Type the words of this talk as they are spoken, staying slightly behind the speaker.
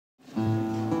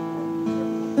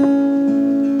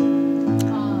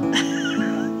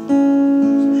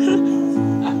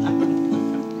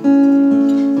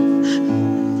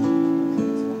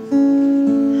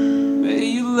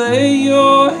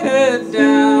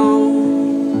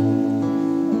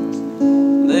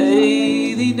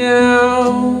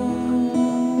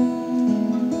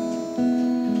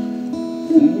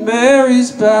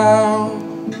bow.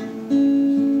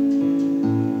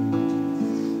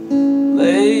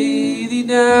 Lay thee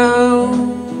down,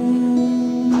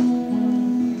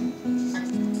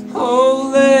 oh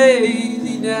lay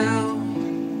thee down.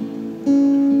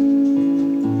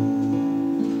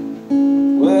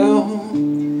 Well,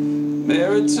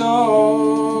 Mary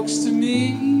talks to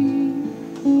me,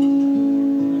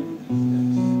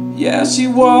 yeah, she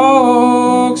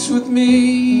walks with me.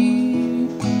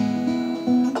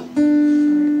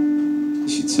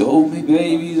 She told me,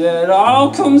 baby, that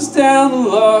all comes down to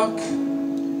luck,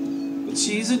 but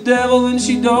she's a devil and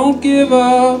she don't give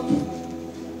up,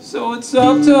 so it's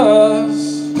up to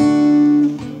us.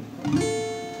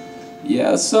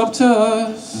 Yeah, it's up to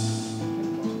us.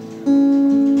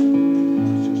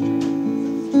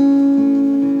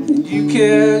 And you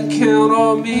can count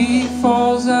on me,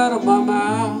 falls out of my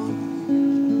mouth.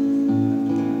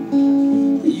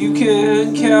 You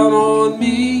can count on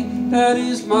me, that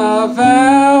is my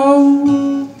vow.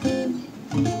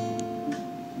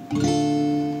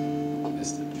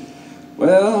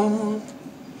 Well,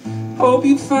 hope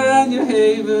you find your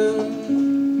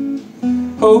haven,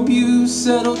 hope you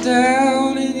settle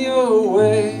down in your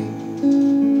way.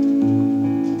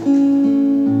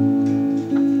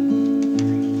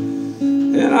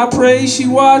 And I pray she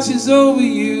watches over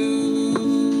you,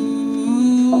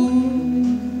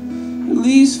 at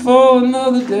least for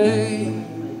another day.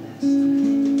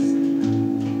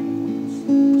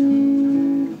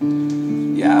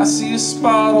 Yeah, I see a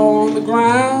spot on the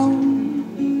ground,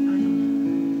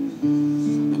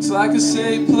 looks like a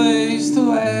safe place to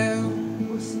land.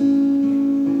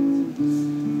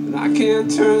 And I can't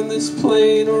turn this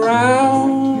plane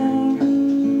around,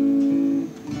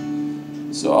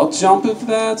 so I'll jump if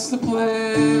that's the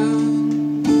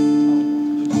plan.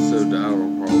 So Dad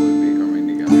will probably be coming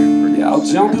together pretty Yeah, I'll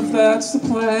jump if that's the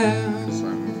plan.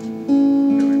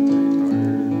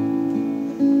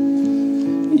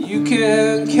 You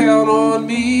can count on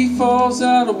me, falls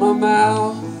out of my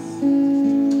mouth.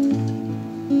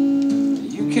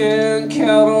 You can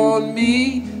count on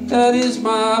me, that is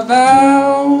my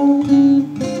vow.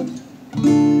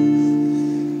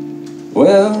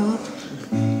 Well,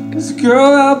 there's a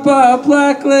girl out by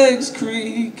Blacklegs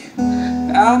Creek,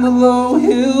 out in the low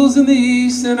hills in the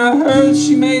east, and I heard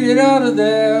she made it out of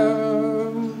there.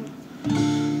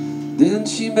 Didn't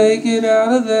she make it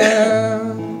out of there?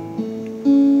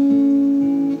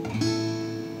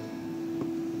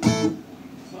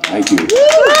 Thank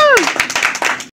you.